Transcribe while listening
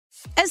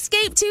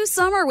Escape to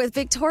summer with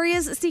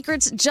Victoria's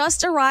Secret's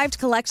just arrived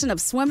collection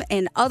of swim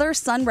and other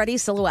sun-ready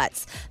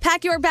silhouettes.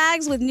 Pack your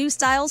bags with new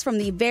styles from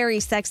the Very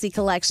Sexy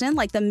collection,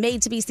 like the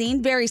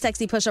made-to-be-seen Very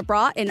Sexy push-up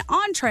bra in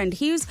on-trend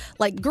hues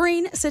like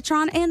green,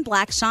 citron, and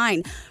black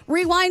shine.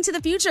 Rewind to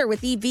the future with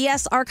the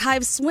VS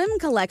Archive swim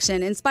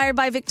collection, inspired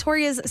by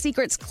Victoria's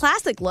Secret's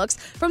classic looks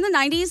from the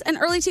 90s and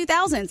early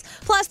 2000s.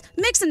 Plus,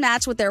 mix and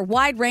match with their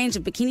wide range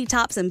of bikini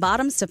tops and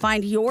bottoms to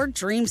find your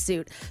dream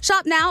suit.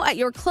 Shop now at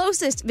your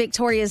closest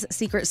Victoria's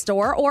Secret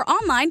store or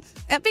online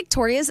at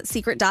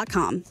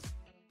victoriassecret.com.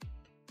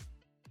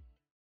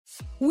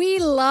 We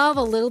love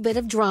a little bit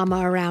of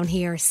drama around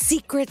here.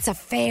 Secrets,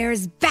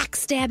 affairs,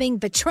 backstabbing,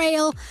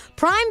 betrayal.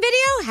 Prime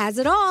Video has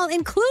it all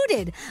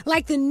included,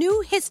 like the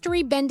new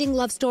history-bending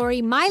love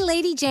story, My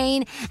Lady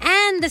Jane,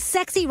 and the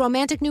sexy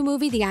romantic new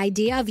movie, The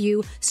Idea of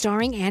You,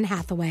 starring Anne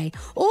Hathaway.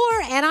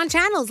 Or add-on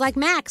channels like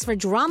Max for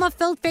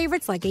drama-filled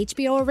favorites like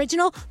HBO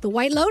original, The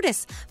White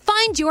Lotus.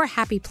 Find your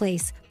happy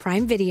place.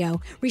 Prime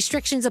Video.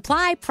 Restrictions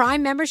apply.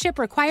 Prime membership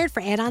required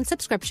for add-on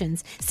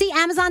subscriptions. See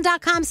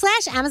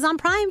Amazon.com/Amazon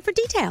Prime for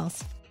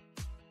details.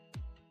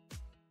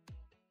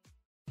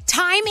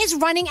 Time is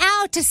running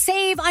out to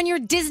save on your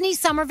Disney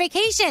summer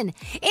vacation.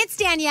 It's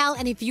Danielle,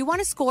 and if you want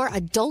to score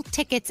adult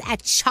tickets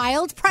at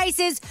child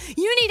prices,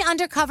 you need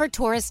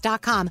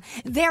UndercoverTourist.com.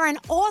 They're an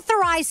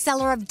authorized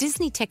seller of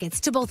Disney tickets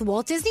to both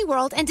Walt Disney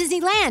World and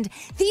Disneyland.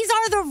 These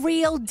are the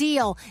real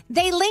deal.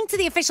 They link to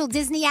the official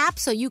Disney app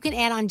so you can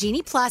add on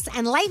Genie Plus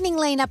and Lightning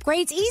Lane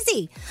upgrades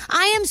easy.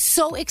 I am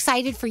so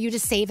excited for you to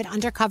save at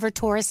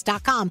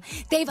UndercoverTourist.com.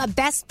 They have a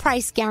best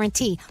price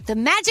guarantee. The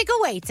magic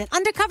awaits at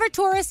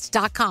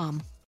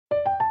UndercoverTourist.com.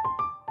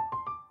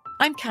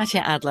 I'm Katya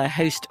Adler,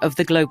 host of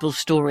The Global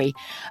Story.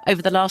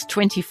 Over the last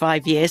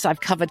 25 years, I've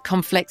covered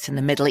conflicts in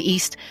the Middle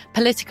East,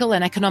 political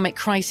and economic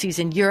crises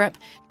in Europe,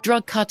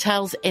 drug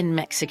cartels in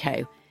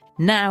Mexico.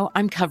 Now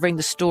I'm covering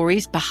the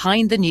stories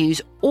behind the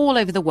news all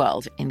over the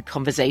world in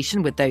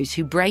conversation with those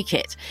who break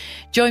it.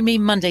 Join me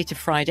Monday to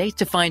Friday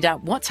to find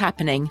out what's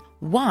happening,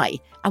 why,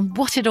 and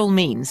what it all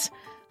means.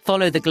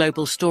 Follow The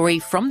Global Story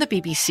from the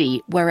BBC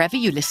wherever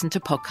you listen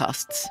to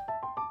podcasts.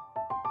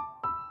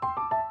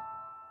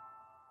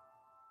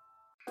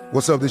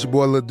 What's up, this your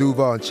boy Lil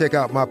Duval, and check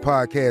out my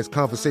podcast,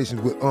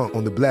 Conversations with Unc,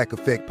 on the Black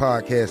Effect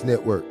Podcast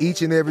Network.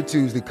 Each and every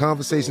Tuesday,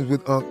 Conversations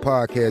with Unc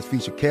podcast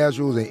feature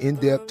casual and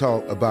in-depth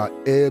talk about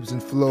ebbs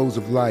and flows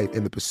of life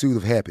and the pursuit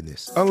of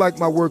happiness. Unlike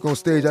my work on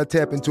stage, I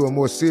tap into a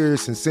more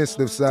serious and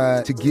sensitive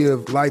side to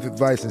give life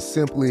advice and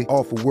simply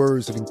offer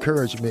words of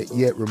encouragement,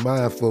 yet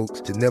remind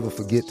folks to never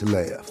forget to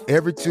laugh.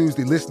 Every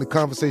Tuesday, listen to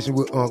Conversation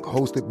with Unc,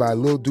 hosted by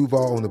Lil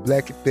Duval on the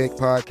Black Effect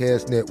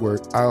Podcast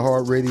Network,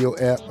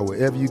 iHeartRadio app, or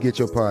wherever you get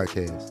your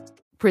podcasts.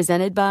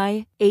 Presented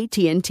by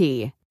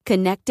AT&T.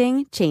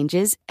 Connecting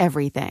changes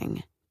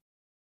everything.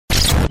 2,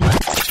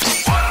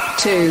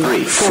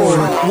 3, 4.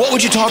 What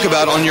would you talk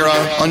about on your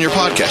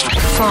podcast?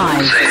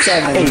 5,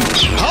 7, 8.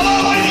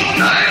 Hello?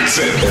 9,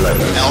 10,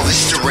 11.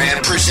 Elvis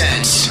Duran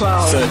presents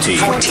 12, 13,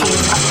 14, 15.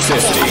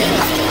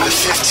 The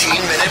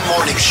 15-minute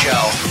morning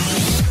show.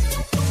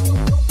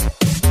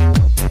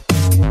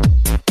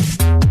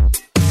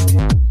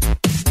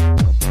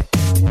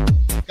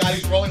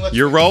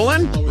 You're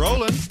rolling?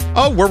 Rolling.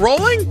 Oh, we're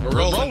rolling? We're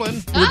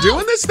rolling. We're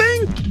doing this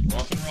thing?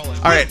 Off and rolling.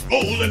 All right.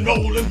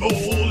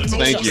 Rolling.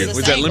 Thank you.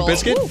 Was that Limp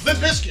Bizkit? Limp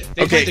Bizkit.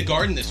 They played the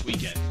Garden this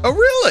weekend. Oh,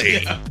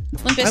 really? Yeah.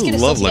 Limp I Bizkit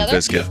is love still Limp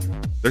together?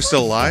 Bizkit. They're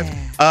still alive?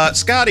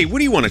 Scotty, what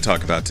do you want to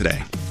talk about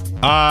today?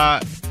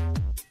 How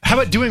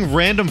about doing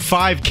random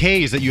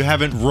 5Ks that you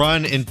haven't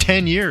run in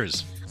 10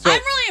 years? I'm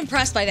really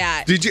impressed by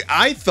that. Did you?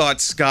 I thought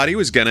Scotty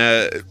was going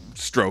to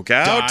stroke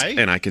out. Die?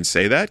 And I can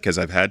say that because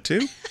I've had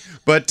to.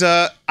 But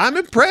I'm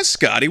impressed,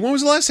 Scotty. When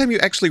was the last time you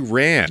actually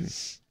ran?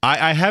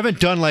 I haven't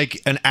done like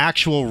an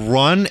actual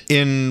run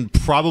in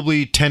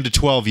probably 10 to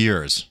 12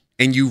 years.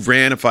 And you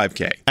ran a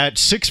 5K? At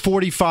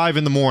 6:45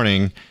 in the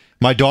morning,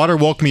 my daughter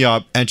woke me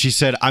up and she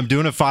said, I'm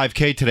doing a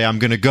 5K today. I'm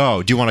going to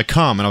go. Do you want to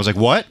come? And I was like,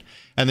 what?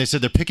 And they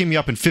said they're picking me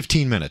up in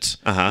 15 minutes.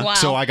 Uh-huh. Wow.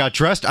 So I got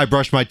dressed, I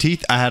brushed my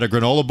teeth, I had a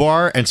granola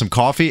bar and some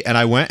coffee, and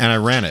I went and I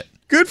ran it.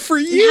 Good for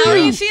you. How are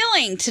you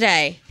feeling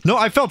today? No,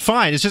 I felt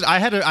fine. It's just I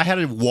had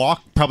to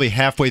walk probably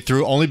halfway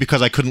through only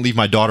because I couldn't leave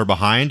my daughter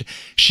behind.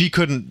 She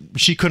couldn't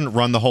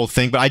run the whole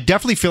thing, but I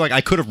definitely feel like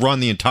I could have run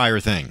the entire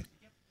thing.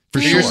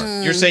 For sure.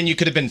 You're saying you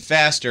could have been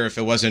faster if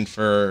it wasn't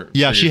for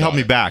Yeah, for she your held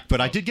me daughter. back,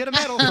 but I did get a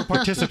medal for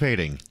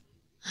participating.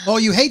 Oh,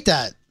 you hate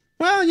that?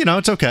 Well,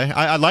 it's okay.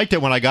 I liked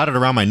it when I got it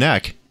around my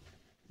neck.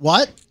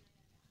 What?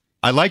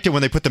 I liked it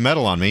when they put the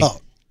medal on me.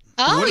 Oh.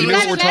 Oh, You know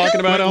what we're talking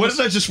about? What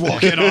did I just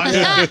walk in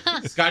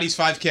on? Scotty's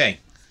 5K.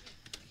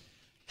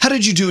 How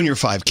did you do in your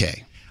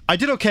 5K? I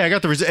did okay. I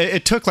got the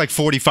it took like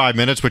 45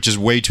 minutes, which is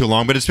way too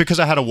long, but it's because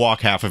I had to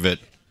walk half of it.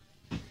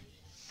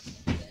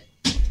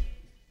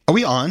 Are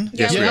we on?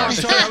 Yes, we are.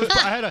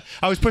 Sorry,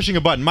 I was pushing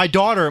a button. My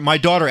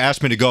daughter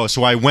asked me to go,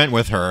 so I went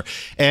with her,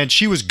 and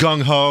she was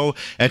gung ho,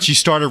 and she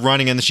started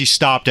running, and then she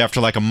stopped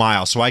after like a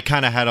mile. So I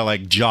kind of had to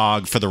like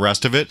jog for the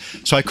rest of it.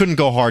 So I couldn't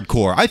go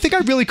hardcore. I think I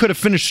really could have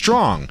finished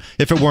strong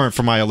if it weren't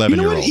for my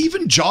 11-year-old.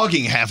 Even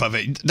jogging half of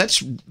it,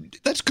 that's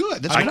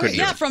good. That's great.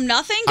 Yeah, from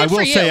nothing. I Good will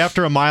for you. say,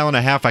 after a mile and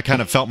a half, I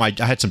kind of felt I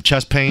had some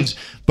chest pains,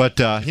 but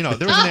there was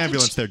an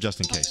ambulance there just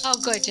in case. Oh,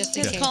 good, just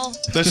in case. Call.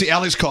 Let's see,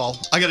 Alex call.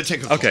 I got to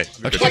take a call. Okay.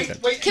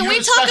 Wait, Can you we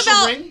have a talk special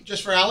about- ring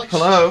just for Alex?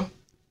 Hello.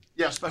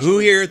 Yeah, special. Who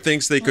here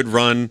thinks they could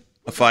run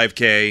a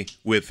 5K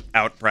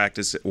without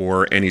practice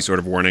or any sort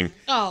of warning?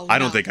 Oh, I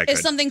don't no. think I could.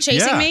 Is something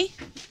chasing Yeah. me?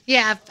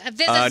 Yeah, if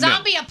there's a No.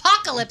 zombie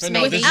apocalypse, No,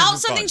 maybe. this Without isn't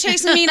something fun.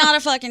 chasing me, not a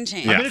fucking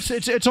chance. Yeah. I mean,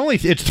 it's only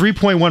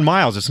 3.1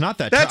 miles. It's not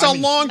that. That's I a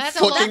mean, long That's a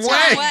fucking long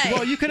way. way.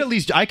 Well, you could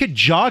I could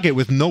jog it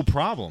with no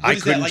problem. I is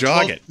that, couldn't like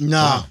jog 12? it.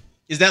 No.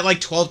 Is that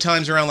like 12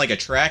 times around like a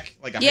track?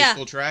 Like a Yeah. high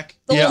school track?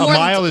 A Yeah, little a more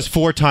than- mile is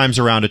 4 times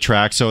around a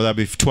track, so that'd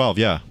be 12.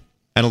 Yeah,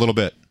 and a little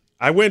bit.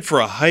 I went for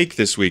a hike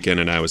this weekend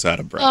and I was out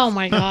of breath. Oh,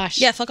 my gosh.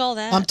 Yeah, fuck all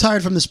that. I'm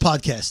tired from this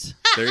podcast.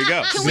 There you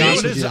go. Can No, we-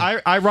 it is.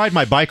 I ride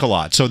my bike a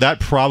lot, so that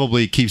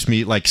probably keeps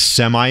me like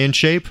semi in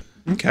shape.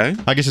 Okay.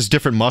 I guess it's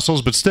different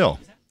muscles, but still.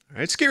 All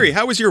right, Scary,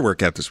 how was your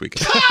workout this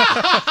weekend?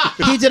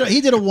 He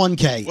did a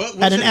 1K What's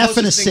at an the F and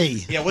a closest C.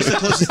 thing- Yeah, what's the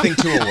closest thing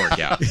to a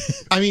workout?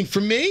 I mean, for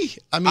me,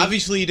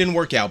 Obviously, you didn't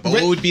work out, but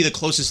what would be the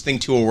closest thing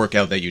to a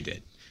workout that you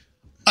did?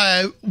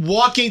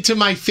 Walking to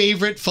my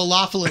favorite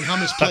falafel and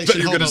hummus I place. thought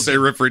in you were going to Hoboken. say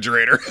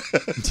refrigerator.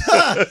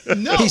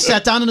 No. He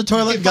sat down in the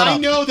toilet and If got I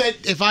up.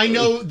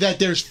 know that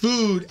there's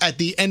food at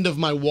the end of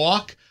my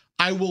walk,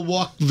 I will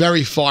walk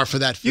very far for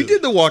that food. You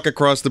did the walk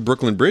across the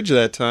Brooklyn Bridge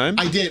that time.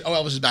 I did. Oh, I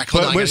was back.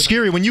 Hold on, I But gotta-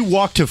 Scary, when you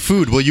walk to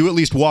food, will you at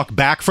least walk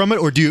back from it,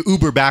 or do you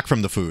Uber back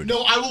from the food?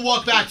 No, I will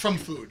walk back from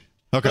food.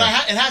 Okay. But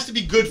it has to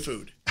be good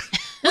food.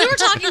 We were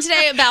talking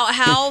today about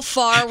how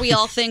far we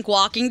all think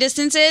walking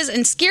distance is,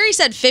 and Scary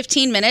said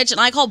 15 minutes, and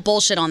I call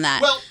bullshit on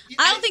that. Well,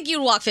 I don't think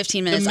you'd walk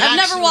 15 minutes. the I've never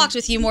maximum- walked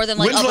with you more than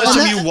like when's the a last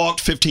block. time you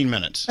walked 15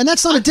 minutes? And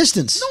that's not a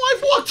distance. No,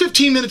 I've walked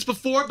 15 minutes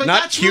before, but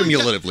Not that's really-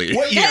 cumulatively.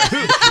 What year?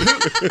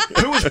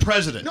 Who was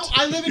president? No,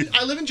 I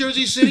live in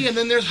Jersey City, and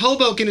then there's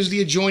Hoboken is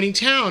the adjoining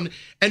town,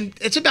 and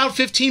it's about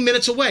 15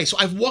 minutes away. So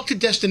I've walked to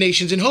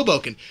destinations in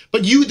Hoboken.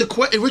 But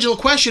the original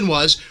question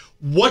was,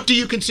 what do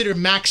you consider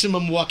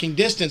maximum walking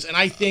distance? And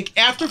I think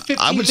after 15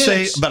 I would minutes,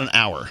 say about an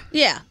hour.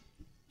 Yeah.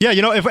 Yeah,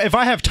 if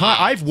I have time,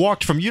 I've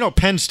walked from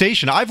Penn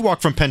Station. I've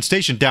walked from Penn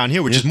Station down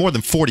here, which is more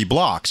than 40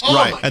 blocks. Oh,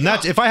 Right. my And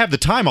that's God. if I have the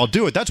time, I'll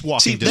do it. That's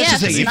walking That's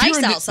distance. the it's thing. nice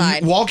If you're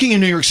outside. walking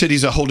in New York City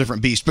is a whole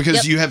different beast because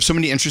Yep. you have so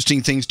many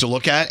interesting things to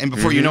look at, and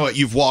before you know it,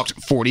 you've walked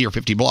 40 or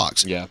 50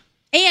 blocks. Yeah.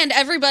 And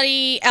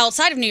everybody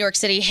outside of New York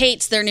City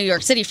hates their New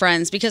York City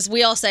friends because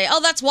we all say, oh,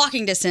 that's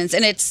walking distance.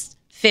 And it's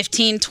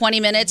 15, 20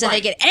 minutes, and they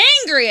get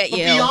angry at but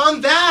you.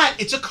 beyond that,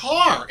 it's a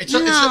car. It's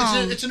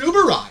an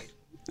Uber ride.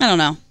 I don't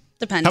know.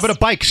 Depends. How about a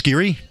bike,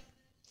 Scary?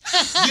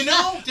 You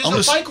know, there's I'm a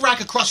gonna- bike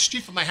rack across the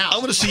street from my house. I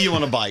want to see you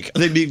on a bike.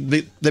 That'd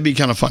be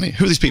kind of funny.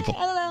 Who are these people?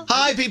 I don't know.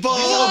 Hi, people.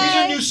 Oh, these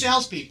are new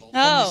salespeople from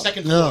the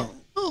second floor.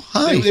 Oh,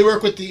 hi. They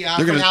work with the They're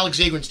from gonna- Alex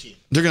Zagrin's team.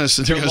 They're gonna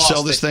lost.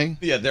 sell this thing.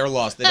 Yeah, they're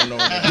lost. They don't know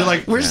what They're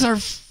like, where's our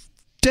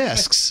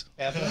desks?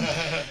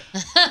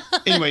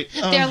 Anyway,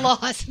 They're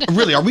lost.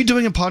 really, are we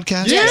doing a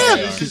podcast? Yeah.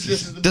 This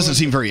is the Doesn't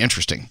seem very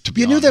interesting. To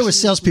be You knew honest. there were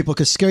salespeople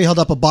because Scary held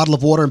up a bottle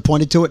of water and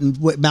pointed to it and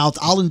mouthed,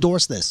 "I'll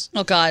endorse this."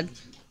 Oh, God.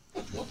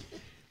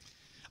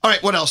 All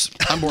right, what else?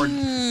 I'm bored.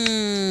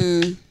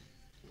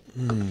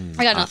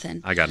 I got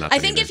nothing. I got nothing I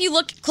think either. if you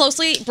look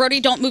closely, Brody,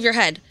 don't move your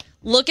head.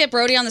 Look at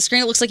Brody on the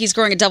screen. It looks like he's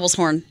growing a devil's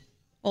horn.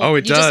 Well, Oh,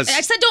 it you does.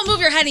 I said don't move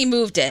your head. He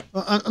moved it.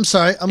 I'm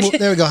sorry.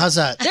 There we go. How's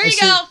that? There I you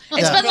see. go.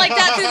 It's Yeah. been like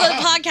that through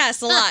the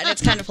podcast a lot. And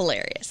it's kind of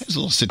hilarious. There's a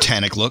little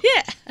satanic look.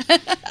 Yeah. I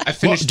Well,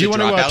 finished do you the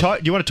want to dropout. talk?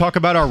 Do you want to talk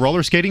about our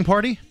roller skating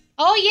party?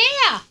 Oh,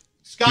 yeah.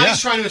 Scotty's Yeah.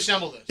 trying to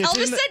assemble this.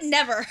 Elvis said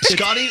never.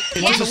 Scotty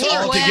wants us he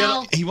all will.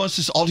 to get. He wants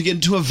us all to get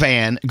into a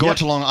van, go out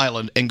to Long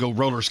Island, and go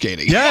roller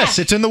skating. Yes,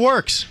 it's in the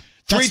works.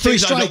 Three That's three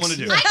things I don't strikes. want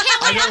to do. I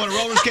can't I don't want to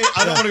roller skate.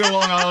 I don't want to go to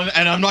Long Island,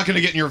 and I'm not going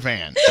to get in your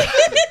van.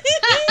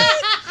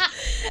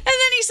 And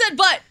then he said,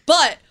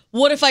 but,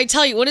 what if I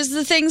tell you? What is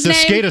the thing's The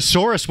name?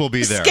 Skatosaurus will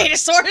be there.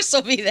 Skatosaurus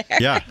will be there.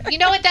 Yeah. You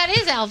know what that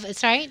is,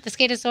 Elvis, right? The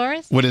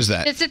Skatosaurus? What is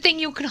that? It's the thing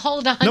you can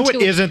hold on No, to.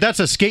 it isn't. That's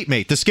a skate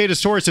mate. The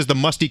Skatosaurus is the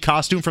musty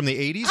costume from the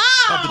 80s of the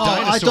Oh,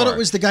 dinosaur. I thought it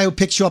was the guy who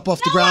picks you up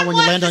off the ground when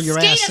you it land was on your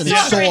the ass and it's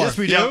Skatosaurus. sore. Yes,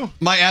 we do. Yeah,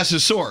 my ass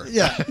is sore.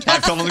 Yeah. I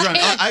fell on the ground.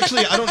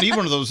 Actually, I don't need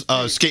one of those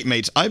skate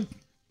mates. I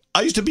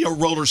used to be a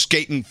roller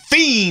skating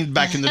fiend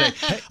back in the day.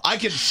 I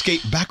could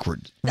skate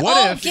backwards.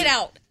 Get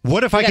out.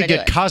 What if I gotta could do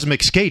get it.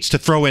 cosmic skates to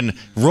throw in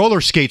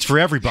roller skates for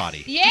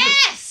everybody?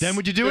 Yes. Then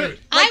would you do it?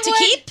 Like to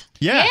keep?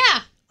 Yeah.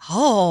 Yeah.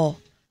 Oh.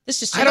 This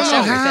just I don't know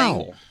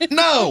everything.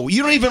 how. No,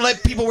 you don't even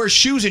let people wear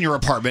shoes in your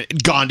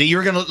apartment. Gandhi,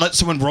 you're going to let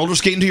someone roller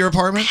skate into your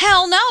apartment?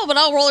 Hell no, but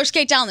I'll roller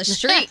skate down the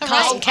street, cause some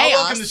I'll welcome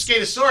chaos. the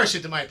Skatosaurus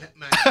into my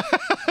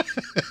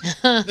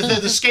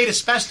The skate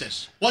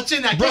asbestos. What's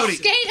in that? Brody.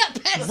 Skate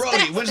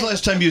Brody, when's the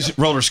last time you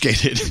roller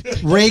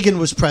skated? Reagan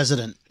was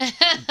president.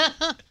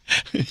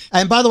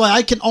 And by the way,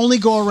 I can only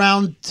go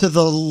around to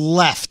the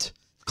left,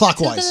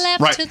 clockwise. To the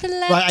left, Right. to the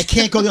left. Right, I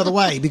can't go the other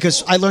way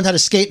because I learned how to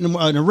skate in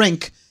a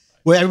rink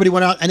where everybody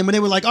went out, and then when they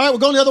were like, "All right, we're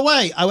going the other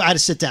way," I had to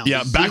sit down.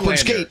 Yeah, backward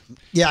skate.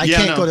 Yeah, I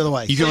can't go the other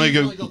way. You can only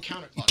go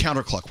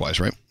counterclockwise,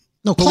 right?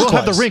 No, But we'll have the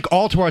clockwise. rink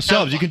all to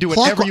ourselves. You can do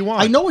whatever you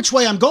want. I know which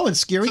way I'm going,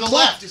 Scary. To the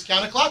left is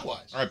counterclockwise.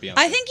 All right, Beyonce.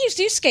 I think you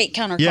do skate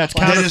counterclockwise. Yeah, it's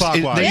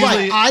counterclockwise.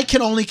 Right, I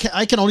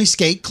can only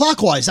skate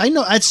clockwise. I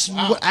know that's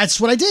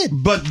what I did.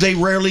 But they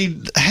rarely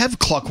have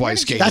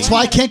clockwise skating. That's why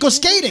I can't go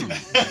skating.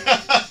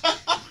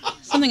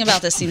 Something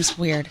about this seems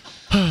weird.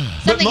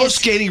 But most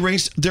skating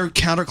rinks, they're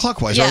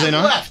counterclockwise, are they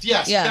not? Left,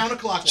 yes, Yeah.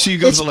 counterclockwise. So you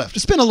go to the left.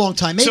 It's been a long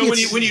time. Maybe So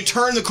it's, when you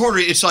turn the corner,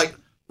 it's like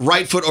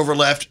right foot over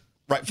left,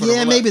 right foot over yeah,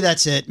 left. maybe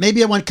that's it.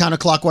 Maybe I went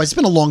counterclockwise. It's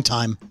been a long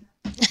time.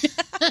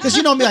 Because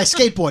you know me, I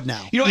skateboard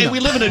now. You know, and we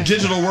live in a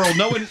digital world.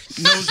 No one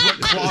knows what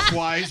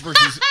clockwise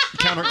versus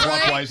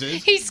counterclockwise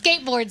is. He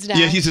skateboards now.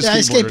 Yeah, he's a I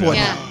skateboarder. skateboard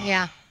now.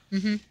 Yeah, yeah.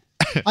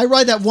 Mm-hmm. I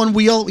ride that one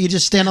wheel. You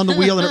just stand on the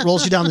wheel and it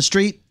rolls you down the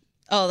street.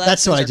 Oh,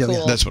 That's what I do. Cool.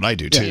 Yeah. That's what I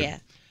do too. Yeah.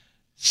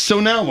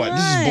 So now what?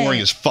 This is boring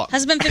as fuck.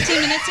 Has it been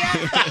 15 minutes yet?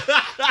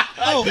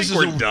 I think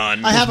we're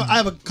done. I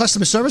have a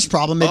customer service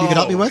problem. Maybe you could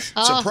help me with.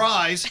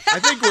 Surprise! I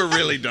think we're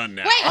really done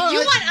now. Wait, you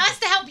want us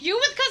to help you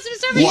with customer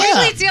service? Yeah.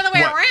 Usually it's the other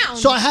way around.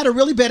 So I had a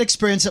really bad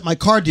experience at my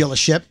car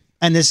dealership,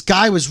 and this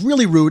guy was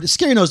really rude.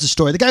 Scary knows the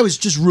story. The guy was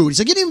just rude. He's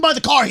like, "You didn't even buy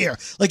the car here."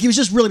 Like he was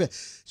just really bad.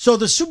 So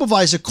the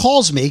supervisor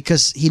calls me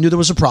because he knew there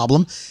was a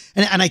problem,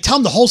 and I tell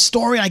him the whole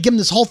story. And I give him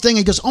this whole thing. And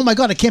he goes, "Oh my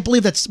God, I can't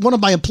believe that's one of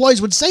my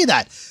employees would say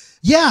that."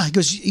 Yeah, he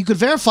goes, "You could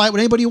verify it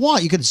with anybody you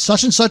want. You could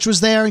such and such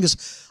was there." He goes,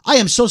 "I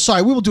am so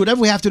sorry. We will do whatever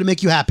we have to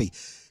make you happy."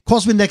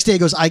 Calls me the next day. He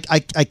goes, I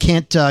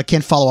can't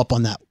follow up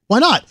on that." Why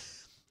not?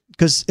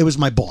 Because it was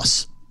my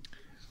boss.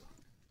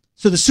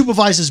 So the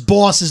supervisor's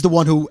boss is the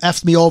one who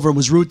effed me over and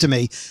was rude to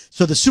me.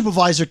 So the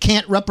supervisor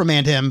can't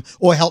reprimand him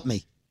or help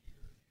me.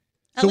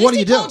 At So least what do he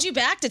you do? called you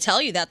back to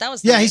tell you that. That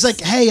was Yeah, nice. he's like,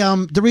 "Hey,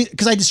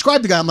 because I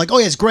described the guy. I'm like, oh,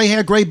 he has gray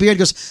hair, gray beard." He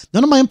goes,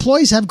 "None of my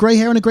employees have gray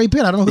hair and a gray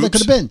beard. I don't know who that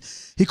could have been."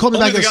 He called me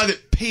Only back. the Goes, guy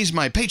that pays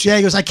my paycheck. yeah,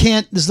 he goes, "I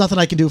can't. There's nothing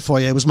I can do for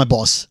you. It was my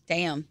boss."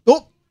 Damn.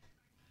 Oh,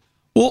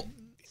 Well,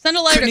 Send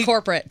a letter to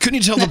corporate. couldn't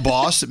you tell the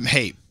boss,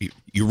 "Hey,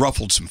 you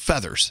ruffled some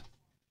feathers"?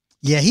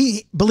 yeah.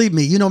 He believe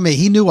me. You know me.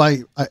 He knew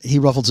he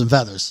ruffled some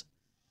feathers.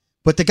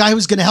 But the guy who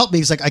was going to help me,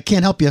 he's like, "I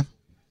can't help you.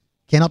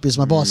 Can't help you. It's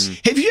my boss."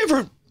 Have you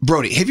ever,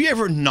 Brody? Have you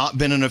ever not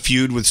been in a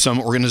feud with some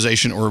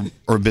organization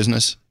or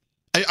business?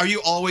 Are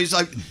you always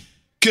like?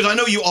 Because I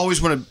know you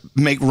always want to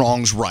make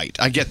wrongs right.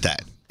 I get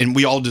that, and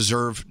we all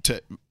deserve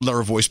to let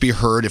our voice be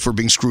heard if we're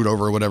being screwed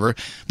over or whatever.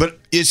 But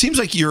it seems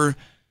like you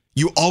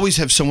always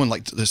have someone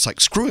like that's like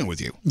screwing with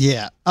you.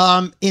 Yeah.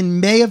 In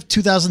May of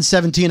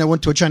 2017, I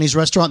went to a Chinese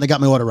restaurant and they got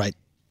my order right.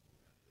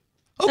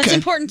 That's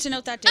important to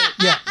note that date.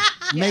 Yeah.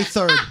 May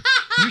 3rd.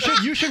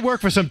 You should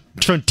work for some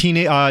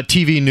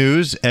TV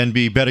news and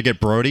be Better Get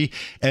Brody,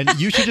 and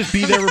you should just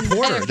be their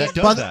reporter that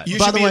does that. You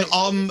By should the be way, an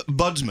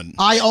ombudsman.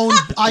 I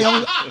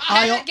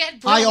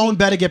own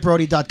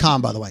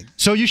bettergetbrody.com, by the way.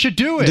 So you should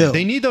do it.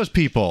 They need those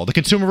people, the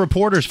consumer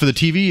reporters for the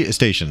TV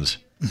stations.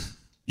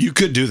 You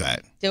could do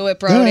that. Do it, All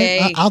Brody.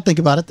 right, I'll think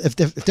about it.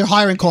 If they're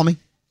hiring, call me.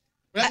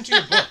 What happened to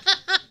your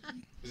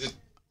book?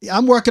 Yeah,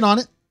 I'm working on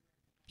it.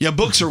 Yeah,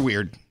 books are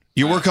weird.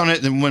 You work on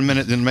it, then 1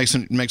 minute, then next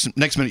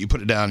minute you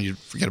put it down, you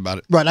forget about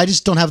it. Right. I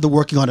just don't have the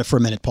working on it for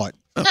a minute part.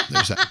 Oh,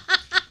 there's that.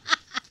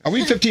 Are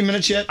we 15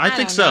 minutes yet? I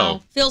think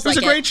so. Feels it was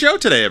like a great show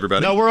today,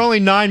 everybody. No, we're only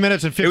 9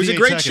 minutes and 58 It was a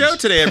great seconds. show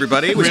today,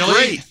 everybody. It was Really?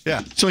 great.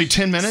 Yeah. It's only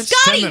 10 minutes?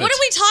 Scotty, 10 what did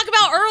we talk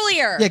about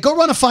earlier? Yeah, go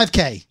run a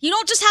 5K. You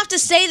don't just have to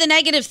say the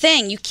negative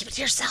thing. You keep it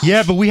to yourself.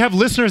 Yeah, but we have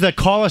listeners that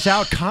call us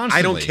out constantly.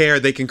 I don't care.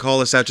 They can call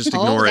us out. Just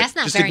ignore it. That's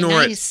not Just very ignore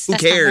nice. it. Who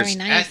That's not cares?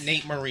 very nice. At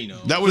Nate Marino.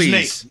 That was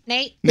Please.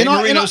 Nate. Nate In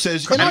Marino our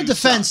says, in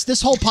defense,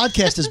 this whole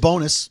podcast is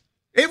bonus.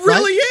 It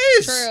really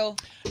is. True.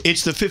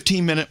 it's the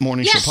 15-minute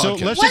morning show So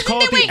podcast. let's just call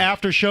it Wasn't the there-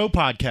 after show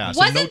podcast. in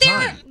Wasn't no there?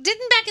 time.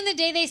 Didn't back in the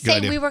day they say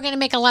idea. we were going to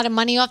make a lot of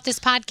money off this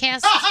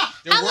podcast?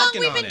 They're How long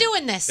working we on been it.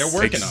 doing this? They're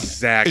working on it.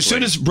 Exactly. As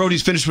soon as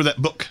Brody's finished with that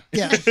book,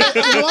 Yeah. You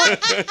know what?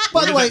 By the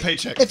Where's way, that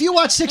paycheck? if you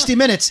watch 60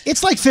 Minutes,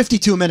 it's like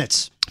 52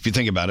 minutes. if you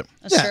think about it,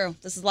 That's Yeah. true.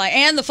 This is like,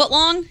 and the foot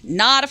long,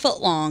 not a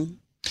foot long.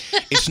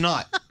 it's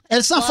not. And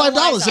it's not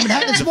 $5. In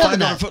Manhattan, it's The more than $5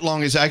 that. foot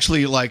long is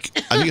actually like,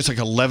 I think it's like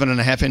 11 and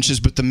a half inches,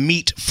 but the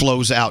meat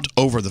flows out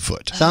over the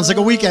foot. Sounds like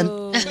a weekend.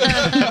 And with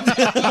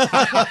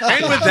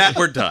that,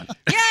 we're done.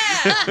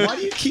 Why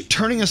do you keep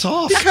turning us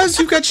off? Because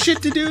you've got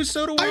shit to do.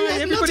 So do I I.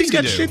 have Everybody's nothing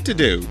got to do. shit to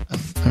do.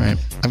 All right.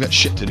 I've got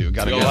shit to do.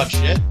 Gotta You go. all have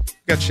shit?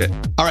 Got shit.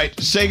 All right.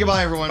 Say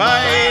goodbye, everyone.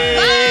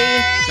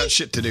 Bye. Got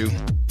shit to do.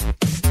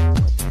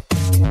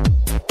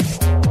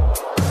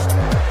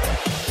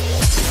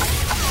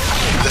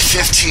 The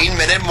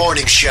 15-minute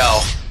morning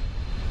show.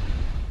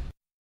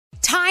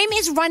 Time Time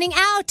is running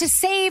out to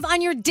save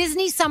on your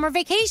Disney summer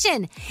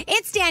vacation.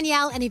 It's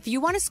Danielle, and if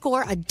you want to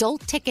score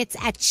adult tickets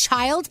at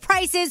child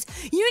prices,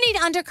 you need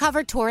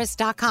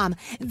UndercoverTourist.com.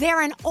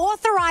 They're an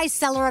authorized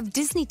seller of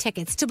Disney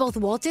tickets to both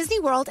Walt Disney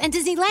World and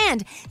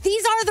Disneyland.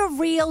 These are the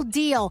real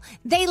deal.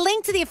 They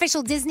link to the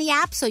official Disney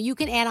app so you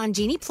can add on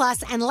Genie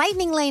Plus and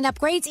Lightning Lane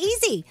upgrades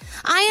easy.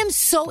 I am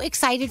so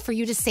excited for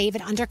you to save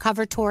at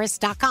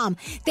UndercoverTourist.com.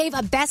 They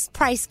have a best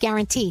price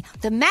guarantee.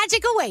 The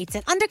magic awaits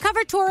at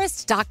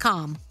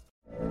UndercoverTourist.com.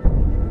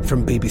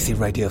 From BBC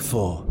Radio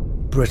 4,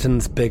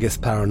 Britain's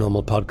biggest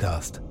paranormal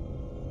podcast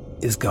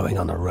is going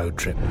on a road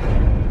trip.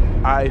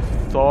 I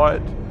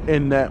thought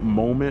in that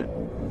moment,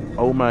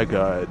 oh my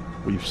God,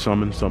 we've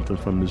summoned something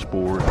from this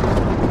board.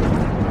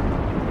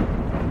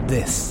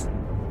 This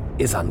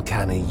is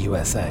Uncanny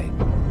USA.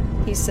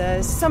 He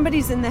says,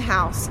 somebody's in the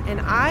house, and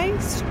I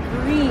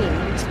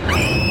screamed.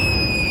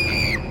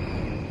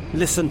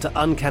 Listen to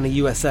Uncanny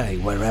USA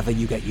wherever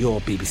you get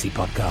your BBC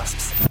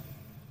podcasts,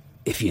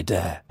 if you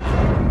dare.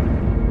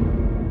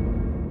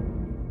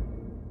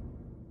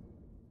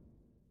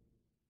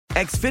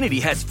 Xfinity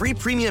has free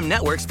premium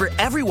networks for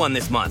everyone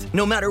this month,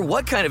 no matter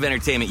what kind of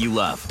entertainment you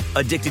love.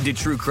 Addicted to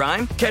true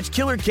crime? Catch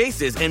killer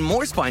cases and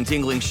more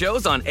spine-tingling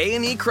shows on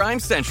A&E Crime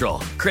Central.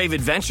 Crave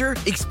adventure?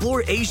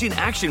 Explore Asian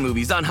action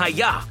movies on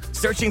Hi-Ya.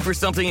 Searching for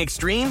something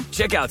extreme?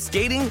 Check out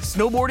skating,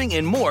 snowboarding,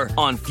 and more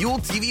on Fuel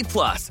TV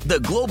Plus, the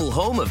global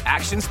home of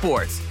action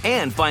sports.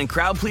 And find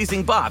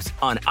crowd-pleasing bops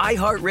on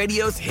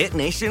iHeartRadio's Hit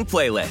Nation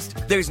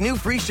playlist. There's new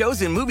free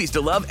shows and movies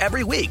to love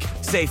every week.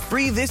 Say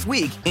free this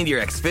week in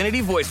your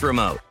Xfinity voice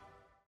remote.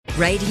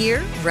 Right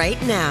here,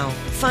 right now.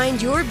 Find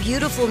your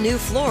beautiful new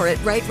floor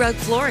at Right Rug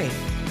Flooring.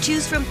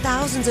 Choose from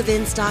thousands of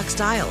in-stock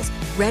styles,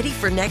 ready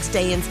for next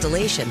day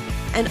installation,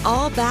 and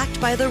all backed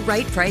by the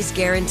right price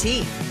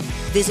guarantee.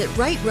 Visit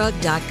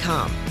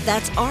rightrug.com.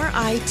 That's RITERUG.com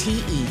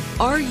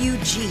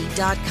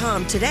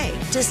today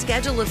to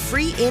schedule a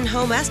free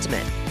in-home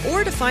estimate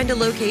or to find a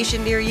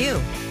location near you.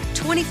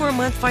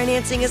 24-month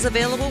financing is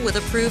available with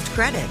approved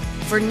credit.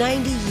 For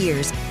 90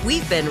 years,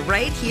 we've been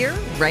right here,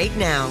 right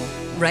now.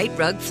 Right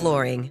Rug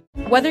Flooring.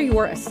 Whether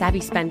you're a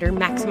savvy spender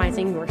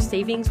maximizing your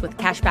savings with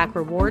cashback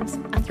rewards,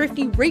 a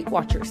thrifty rate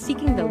watcher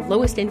seeking the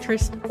lowest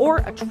interest, or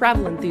a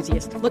travel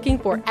enthusiast looking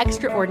for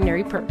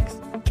extraordinary perks,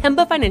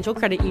 Kemba Financial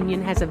Credit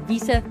Union has a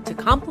visa to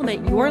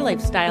complement your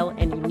lifestyle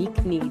and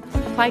unique needs.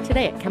 Apply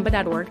today at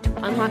Kemba.org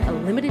to unlock a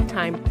limited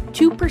time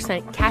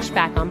 2% cash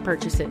back on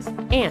purchases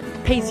and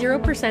pay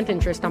 0%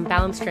 interest on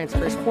balance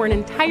transfers for an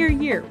entire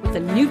year with a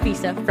new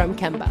visa from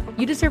Kemba.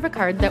 You deserve a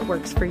card that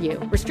works for you.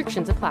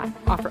 Restrictions apply.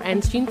 Offer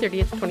ends June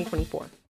 30th, 2024.